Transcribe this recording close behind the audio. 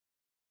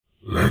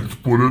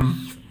put a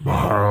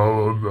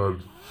smile on that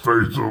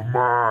face of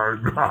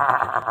mine.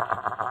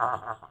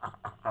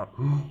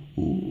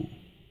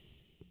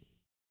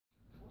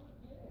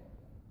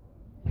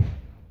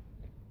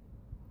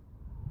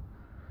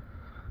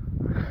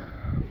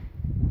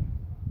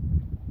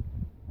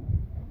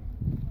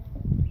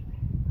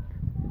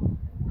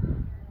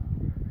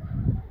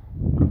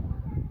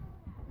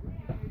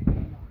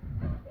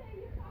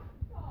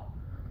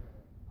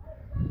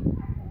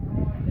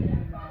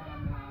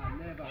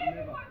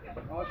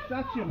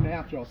 Shut your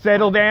mouth, Josh.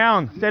 Settle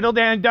down. Settle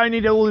down. Don't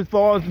need all this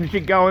violence and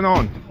shit going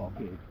on.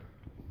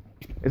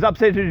 As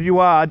upset as you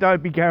are,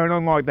 don't be carrying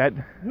on like that.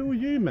 Who are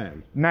you,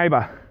 man?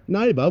 Neighbour.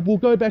 Neighbour? We'll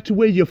go back to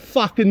where you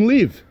fucking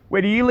live.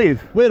 Where do you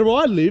live? Where do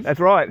I live? That's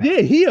right.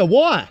 Yeah, here.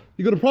 Why?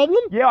 You got a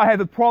problem? Yeah, I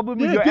have a problem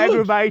with your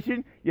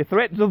aggravation, your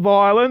threats of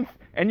violence,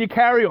 and your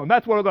carry on.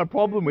 That's what I've got a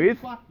problem with.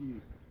 Fuck you.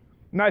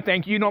 No,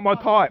 thank you. Not my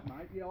type.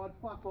 Mate. Yeah, I'd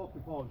fuck off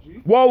if I was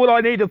you. Why would I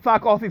need to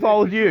fuck off if I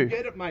was you?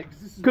 Get it, mate, because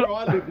this is where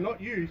I live,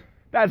 not you.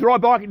 That's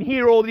right, but I can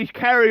hear all this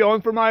carry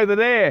on from over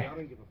there. I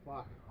don't give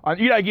a fuck.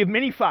 You don't give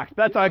many fucks.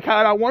 That's okay.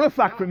 I don't want to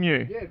fuck from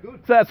you. Yeah, good.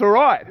 So that's all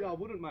right. Yeah, I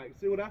wouldn't, mate.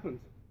 See what happens.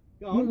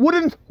 Go on.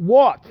 Wouldn't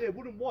what? Yeah,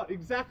 wouldn't what?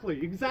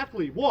 Exactly.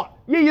 Exactly. What?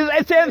 Yeah,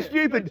 it sounds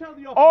stupid.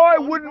 I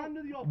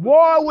wouldn't.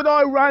 Why would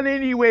I run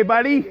anywhere,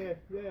 buddy?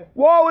 Yeah.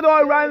 Why would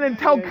I run and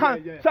tell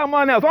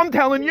someone else? I'm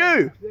telling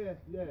you.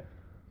 Yeah.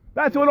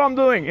 That's what I'm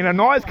doing. In a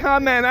nice,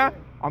 calm manner,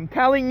 I'm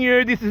telling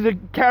you this is a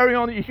carry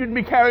on that you shouldn't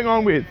be carrying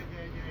on with.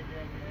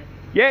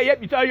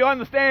 Yep, so you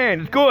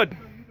understand. It's good.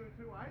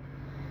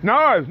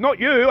 No, not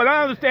you. I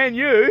don't understand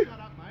you. Shut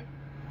up, mate.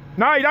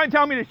 No, you don't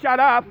tell me to shut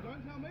up. Well,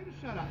 don't tell me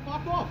to shut up.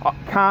 Fuck off.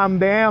 Oh, calm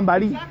down,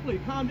 buddy. Exactly.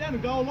 Calm down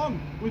and go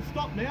along. We've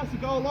stopped now, so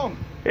go along.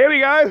 Here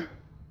we go. Here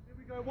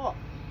we go what?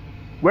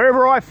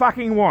 Wherever I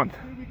fucking want.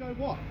 Here we go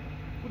what?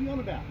 What are you on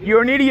about?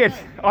 You're an idiot.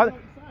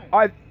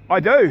 I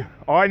do.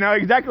 I know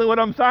exactly what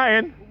I'm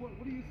saying. Well,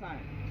 what are you saying?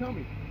 Tell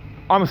me.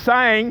 I'm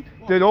saying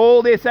that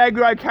all this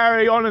aggro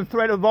carry on and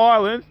threat of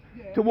violence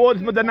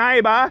towards the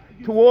neighbour,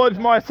 towards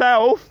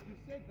myself,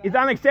 is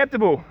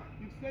unacceptable.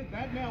 You've said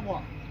that, now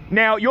what?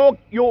 Now you're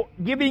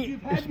giving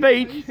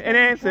speech and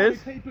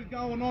answers. Keep it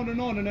going on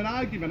in an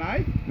argument,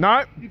 eh?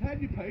 No. You've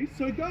had your piece,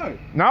 so go.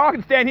 No, I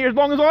can stand here as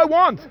long as I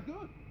want. Oh,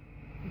 good.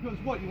 Because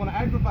what, you want to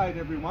aggravate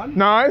everyone?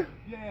 No.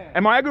 Yeah.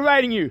 Am I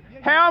aggravating you?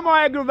 Yeah, How am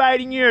I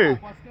aggravating you?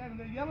 By standing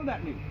there yelling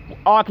at me.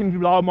 I can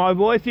lower my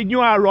voice.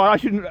 You are right.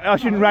 I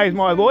shouldn't raise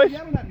my voice.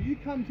 Yelling at me. You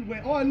come to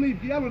where I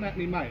live yelling at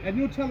me, mate, and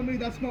you're telling me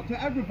that's not to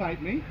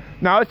aggravate me.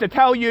 No, it's to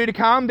tell you to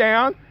calm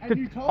down.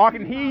 I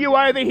can hear you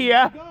over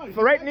here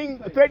threatening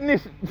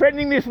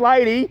this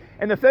lady,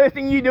 and the first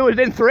thing you do is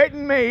then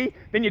threaten me.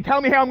 Then you tell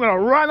me how I'm going to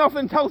run off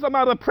and tell some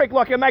other prick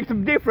like it makes a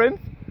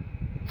difference.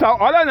 So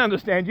I don't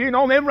understand you, and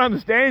I'll never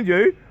understand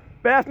you.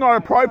 But that's not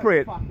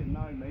appropriate. You don't fucking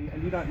know me,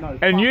 and you don't know.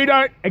 And you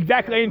don't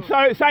exactly. And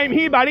so same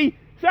here, buddy.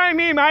 Same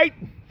here, mate.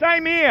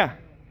 Same here.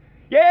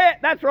 Yeah,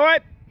 that's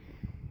right.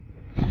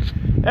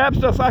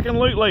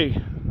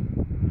 Abso-fucking-lutely.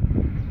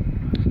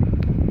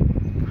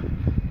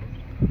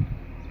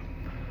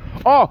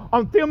 Oh,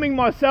 I'm filming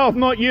myself,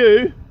 not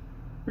you.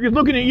 Because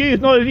looking at you is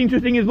not as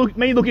interesting as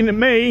me looking at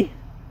me.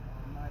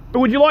 But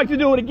would you like to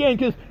do it again?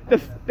 Because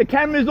the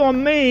camera's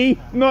on me,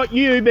 not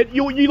you. But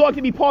you like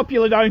to be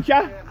popular, don't you?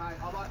 Yeah, mate,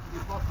 I like to be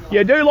popular.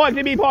 You do like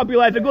to be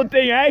popular. It's a good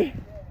thing, eh?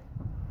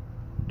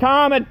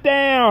 Calm it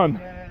down.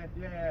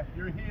 Yeah,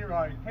 you're a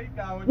hero. Keep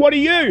going. What are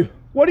you?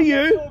 What are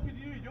you? I'm talking to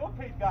you. You'll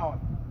keep going.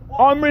 What?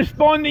 I'm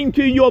responding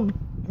to your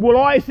what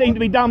I seem to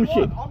be dumb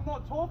shit. I'm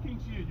not talking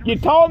to you. You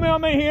told me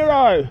I'm a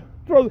hero.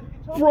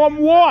 From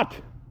what?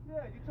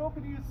 Yeah, you're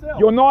talking to yourself.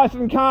 You're nice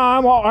and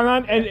calm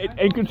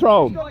and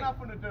controlled. It's got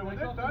nothing to do with it.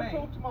 Don't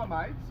talk to my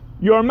mates.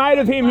 You're a mate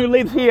of him who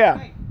lives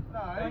here. No.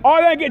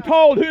 I don't get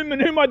told whom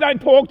and whom I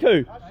don't talk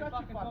to. I'll shut your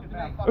fucking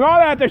mouth. And I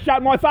don't have to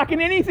shut my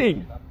fucking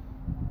anything.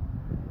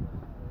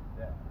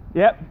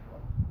 Yep.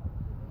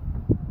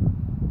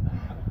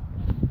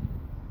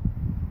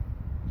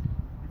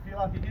 You feel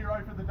like a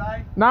hero for the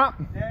day? Nah.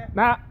 Yeah.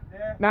 Nah.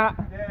 Yeah. Nah.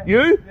 Yeah.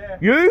 You? Yeah.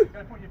 You?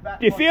 Go put your back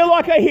Do you on. feel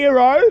like a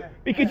hero?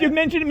 Because you've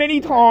mentioned it many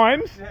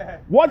times. Yeah.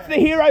 What's the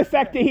hero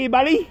factor here,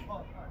 buddy?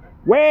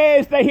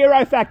 Where's the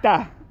hero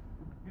factor?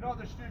 You know what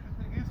the stupid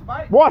thing is,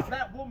 mate? What?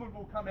 That woman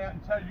will come out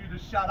and tell you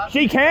to shut up.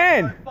 She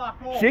can. So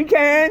fuck off. She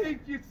can. You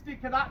think you're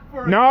sticking up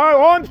for it? No,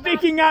 I'm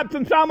sticking up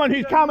to someone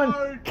who's coming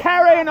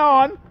carrying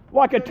on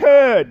like a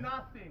turd.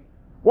 Nothing.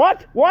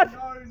 What? What? You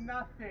know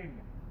nothing.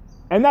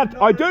 And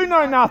that I do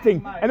know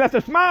nothing. And that's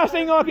the smartest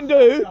thing I can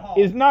do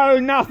is know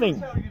nothing.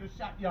 Tell you to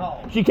shut your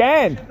hole. She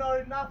can. You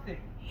know nothing.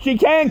 She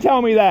can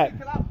tell me that.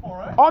 Sticking up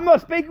for it. I'm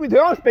not speaking with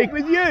her, I'm speaking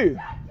with you.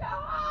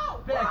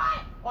 Beck.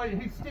 Oh, yeah,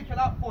 he's sticking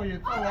up for you.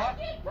 It's all right.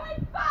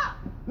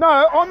 No,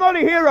 I'm not a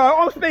hero,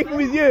 I'm speaking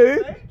with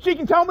you. She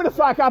can tell me to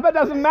fuck up, it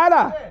doesn't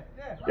matter.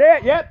 Yeah.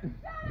 Yep.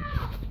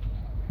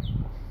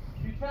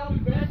 You tell me,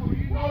 Beck, or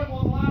you know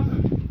what will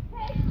happen.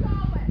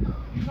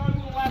 You know what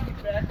will happen,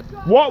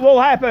 Beck. What will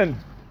happen?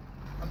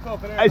 I'm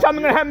Is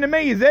something going to happen to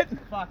me, is it?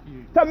 Fuck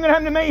you. Something going to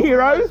happen to me,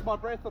 hero? Waste my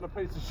breath on a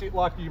piece of shit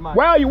like you, mate.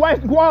 Well, you're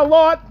wasting quite a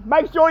lot.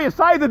 Make sure you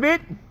save a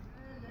bit.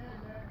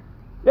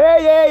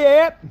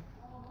 Yeah.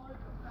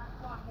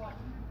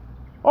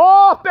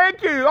 Oh,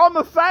 thank you. I'm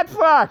a fat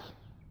fuck.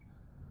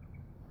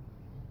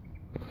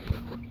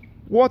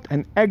 What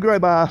an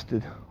aggro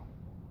bastard.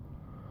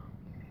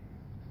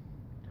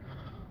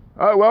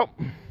 Oh, well.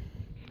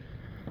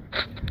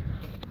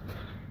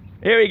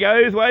 Here he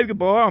goes. Wave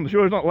goodbye. I'm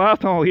sure it's not the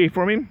last time I'll hear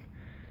from him.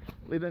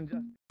 Living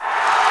just...